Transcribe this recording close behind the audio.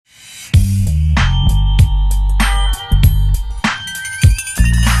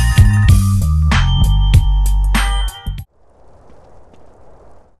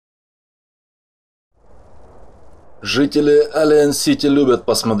Жители Алиен-Сити любят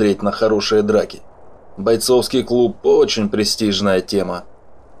посмотреть на хорошие драки. Бойцовский клуб – очень престижная тема.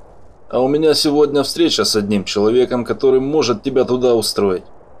 А у меня сегодня встреча с одним человеком, который может тебя туда устроить.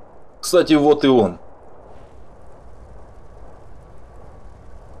 Кстати, вот и он.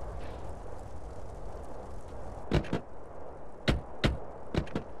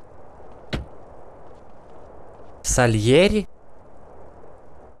 Сальери?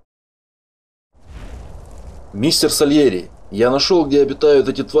 Мистер Сальери, я нашел, где обитают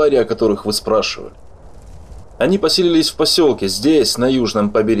эти твари, о которых вы спрашивали. Они поселились в поселке, здесь, на южном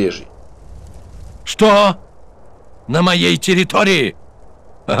побережье. Что? На моей территории?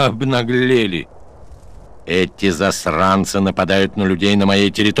 Обнаглели. Эти засранцы нападают на людей на моей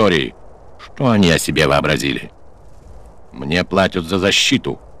территории. Что они о себе вообразили? Мне платят за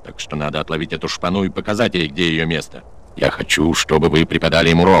защиту, так что надо отловить эту шпану и показать ей, где ее место. Я хочу, чтобы вы преподали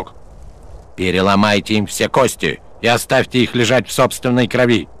им урок. Переломайте им все кости и оставьте их лежать в собственной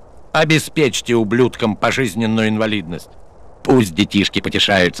крови. Обеспечьте ублюдкам пожизненную инвалидность. Пусть детишки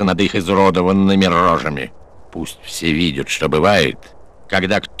потешаются над их изуродованными рожами. Пусть все видят, что бывает,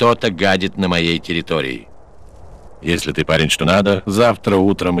 когда кто-то гадит на моей территории. Если ты парень, что надо, завтра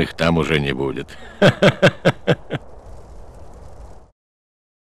утром их там уже не будет.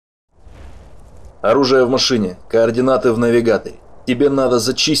 Оружие в машине, координаты в навигаторе. Тебе надо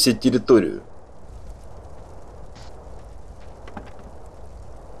зачистить территорию.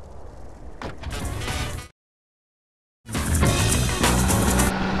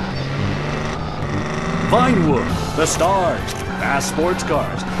 Vinewood, the stars, fast sports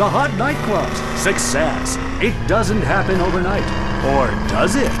cars, the hot nightclubs, success. It doesn't happen overnight. Or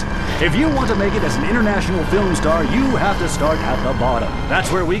does it? If you want to make it as an international film star, you have to start at the bottom.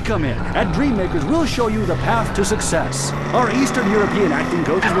 That's where we come in. At Dreammakers, we'll show you the path to success. Our Eastern European acting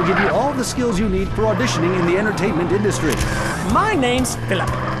coaches will give you all the skills you need for auditioning in the entertainment industry. My name's Philip.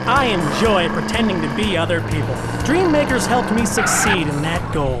 I enjoy pretending to be other people. Dreammakers helped me succeed in that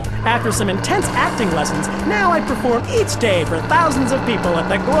goal. After some intense acting lessons, now I perform each day for thousands of people at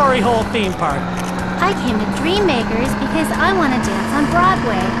the Glory Hole theme park. I came to Dreammakers because I want to dance on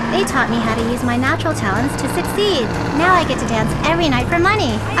Broadway. They taught me how to use my natural talents to succeed. Now I get to dance every night for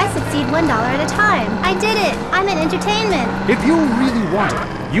money. I succeed $1 at a time. I did it! I'm in entertainment. If you really want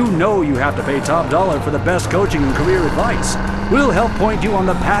it, you know you have to pay top dollar for the best coaching and career advice. We'll help point you on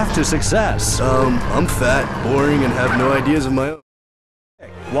the path to success. I'm fat, boring, and have no ideas of my own.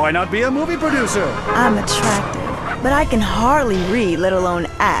 Why not be a movie producer? I'm attractive, but I can hardly read, let alone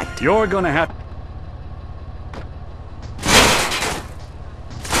act. You're gonna have...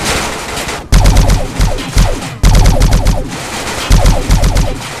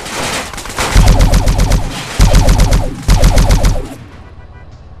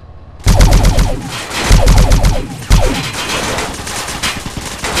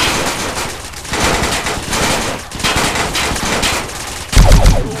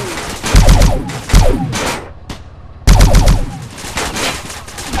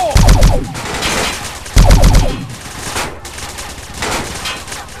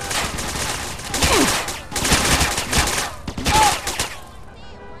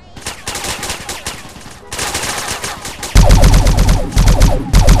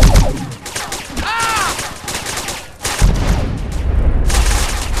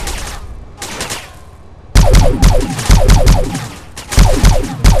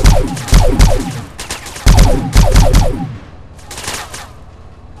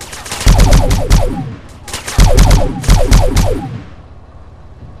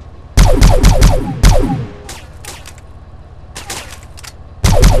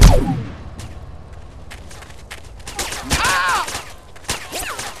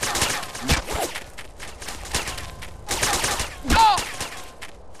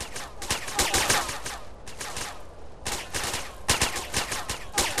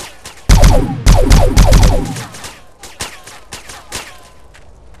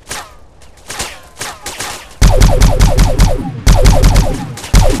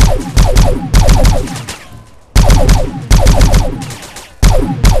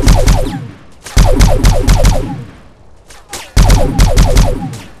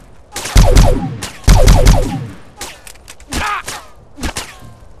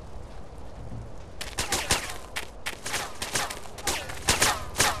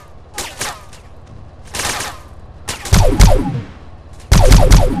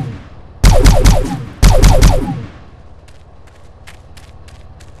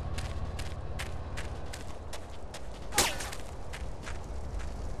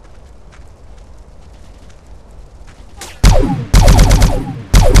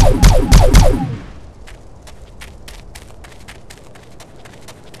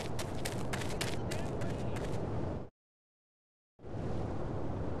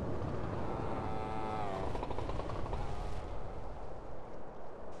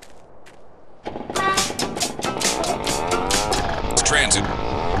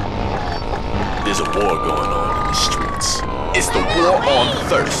 There's a war going on in the streets. It's the war on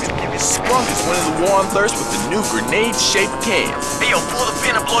thirst. Sprunk is winning the war on thirst with the new grenade-shaped can. Hey yo, pull the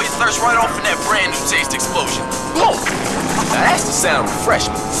pin and blow your thirst right off in that brand new taste explosion. Boom! Now that's the sound of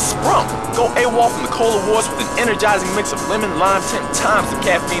refreshment. Sprunk. Go AWOL from the Cola Wars with an energizing mix of lemon, lime, 10 times the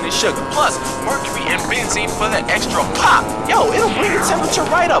caffeine and sugar. Plus, mercury and benzene for that extra pop. Yo, it'll bring the temperature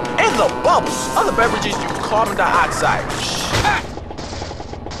right up and the bubbles. Other beverages use carbon dioxide.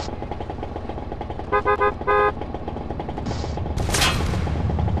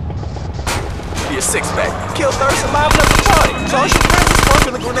 Be a six-pack. Kill thirst and liven up the party. Toss your friends with Sprunk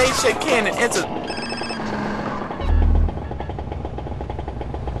in the grenade-shaped can and enter.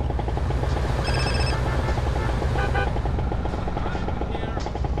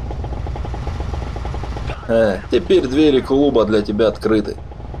 Теперь двери клуба для тебя открыты.